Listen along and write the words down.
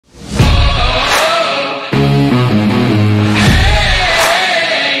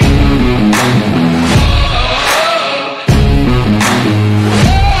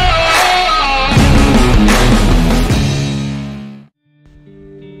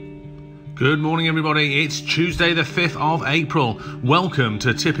Good morning everybody, it's Tuesday the 5th of April. Welcome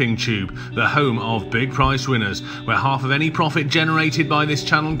to Tipping Tube, the home of big price winners, where half of any profit generated by this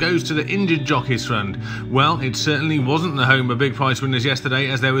channel goes to the Injured Jockeys Fund. Well, it certainly wasn't the home of big price winners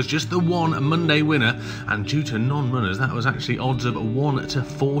yesterday, as there was just the one Monday winner, and due to non-runners that was actually odds of 1 to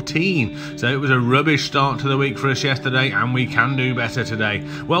 14. So it was a rubbish start to the week for us yesterday, and we can do better today.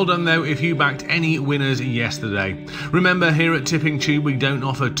 Well done though if you backed any winners yesterday. Remember, here at Tipping Tube we don't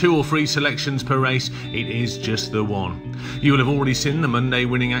offer 2 or 3 selections per race, it is just the one. You will have already seen the Monday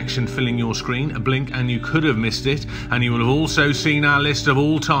winning action filling your screen, a blink and you could have missed it, and you will have also seen our list of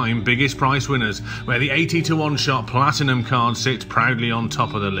all-time biggest price winners, where the 80 to 1 shot platinum card sits proudly on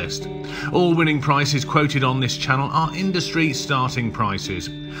top of the list. All winning prices quoted on this channel are industry starting prices.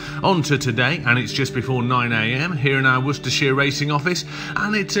 On to today, and it's just before 9 AM here in our Worcestershire racing office,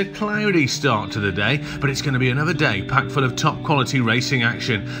 and it's a cloudy start to the day, but it's going to be another day packed full of top quality racing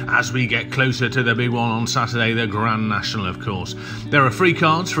action as we get closer to the big one on Saturday, the Grand National of course. There are 3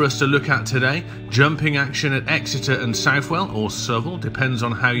 cards for us to look at today: jumping action at Exeter and Southwell, or Southwell, depends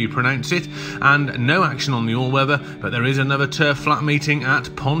on how you pronounce it, and no action on the all-weather, but there is another turf flat meeting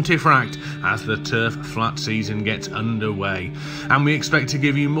at Pontefract as the turf flat season gets underway, and we expect to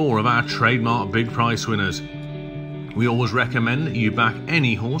give you more of our trademark big price winners. We always recommend that you back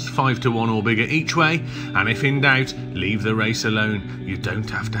any horse 5 to 1 or bigger each way, and if in doubt, leave the race alone. You don't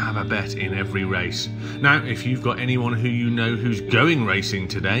have to have a bet in every race. Now, if you've got anyone who you know who's going racing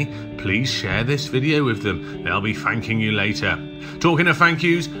today, please share this video with them. They'll be thanking you later. Talking of thank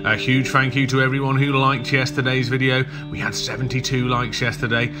yous, a huge thank you to everyone who liked yesterday's video. We had 72 likes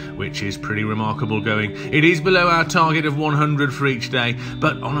yesterday, which is pretty remarkable going. It is below our target of 100 for each day,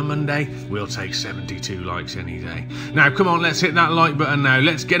 but on a Monday, we'll take 72 likes any day. Now, come on, let's hit that like button now.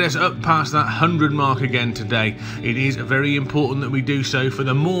 Let's get us up past that 100 mark again today. It is very important that we do so, for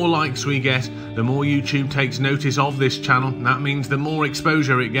the more likes we get, the more YouTube takes notice of this channel. That means the more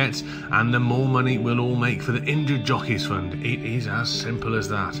exposure it gets, and the more money we'll all make for the Injured Jockeys Fund. It is as simple as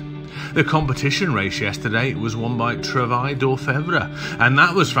that. The competition race yesterday was won by Travail d'Orfèvre, and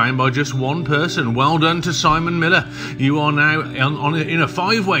that was found by just one person. Well done to Simon Miller. You are now in a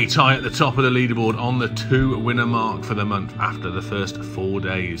 5-way tie at the top of the leaderboard on the 2 winner mark for the month after the first 4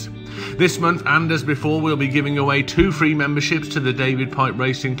 days. This month, and as before, we'll be giving away 2 free memberships to the David Pipe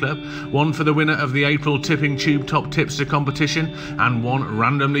Racing Club, one for the winner of the April Tipping Tube Top Tipster competition, and one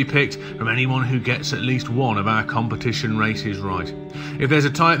randomly picked from anyone who gets at least one of our competition races right. If there's a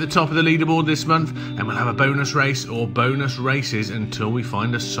tie at the top of the leaderboard this month, then we'll have a bonus race or bonus races until we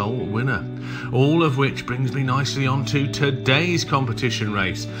find a sole winner. All of which brings me nicely on to today's competition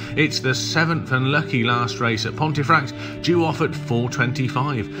race. It's the 7th and lucky last race at Pontefract, due off at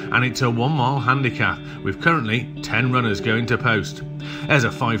 4:25, and it's a 1 mile handicap with currently 10 runners going to post. There's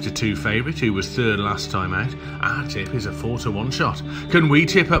a 5 to 2 favourite who was 3rd last time out. Our tip is a 4 to 1 shot. Can we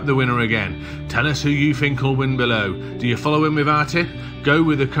tip up the winner again? Tell us who you think will win below. Do you follow in with our tip, go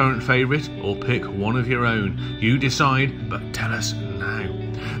with the current favourite, or pick one of your own? You decide, but tell us now.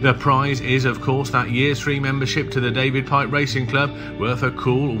 The prize is, of course, that year's free membership to the David Pipe Racing Club, worth a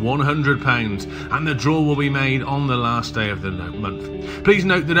cool £100, and the draw will be made on the last day of the month. Please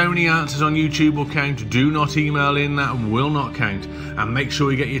note that only answers on YouTube will count. Do not email in, that will not count. And make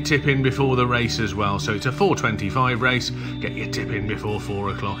sure you get your tip in before the race as well. So it's a 4:25 race, get your tip in before 4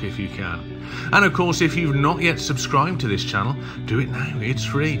 o'clock if you can. And of course, if you've not yet subscribed to this channel, do it now, it's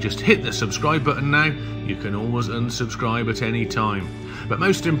free. Just hit the subscribe button now. You can always unsubscribe at any time. But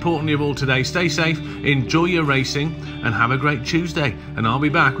most importantly of all today, stay safe, enjoy your racing, and have a great Tuesday. And I'll be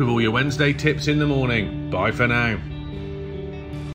back with all your Wednesday tips in the morning. Bye for now.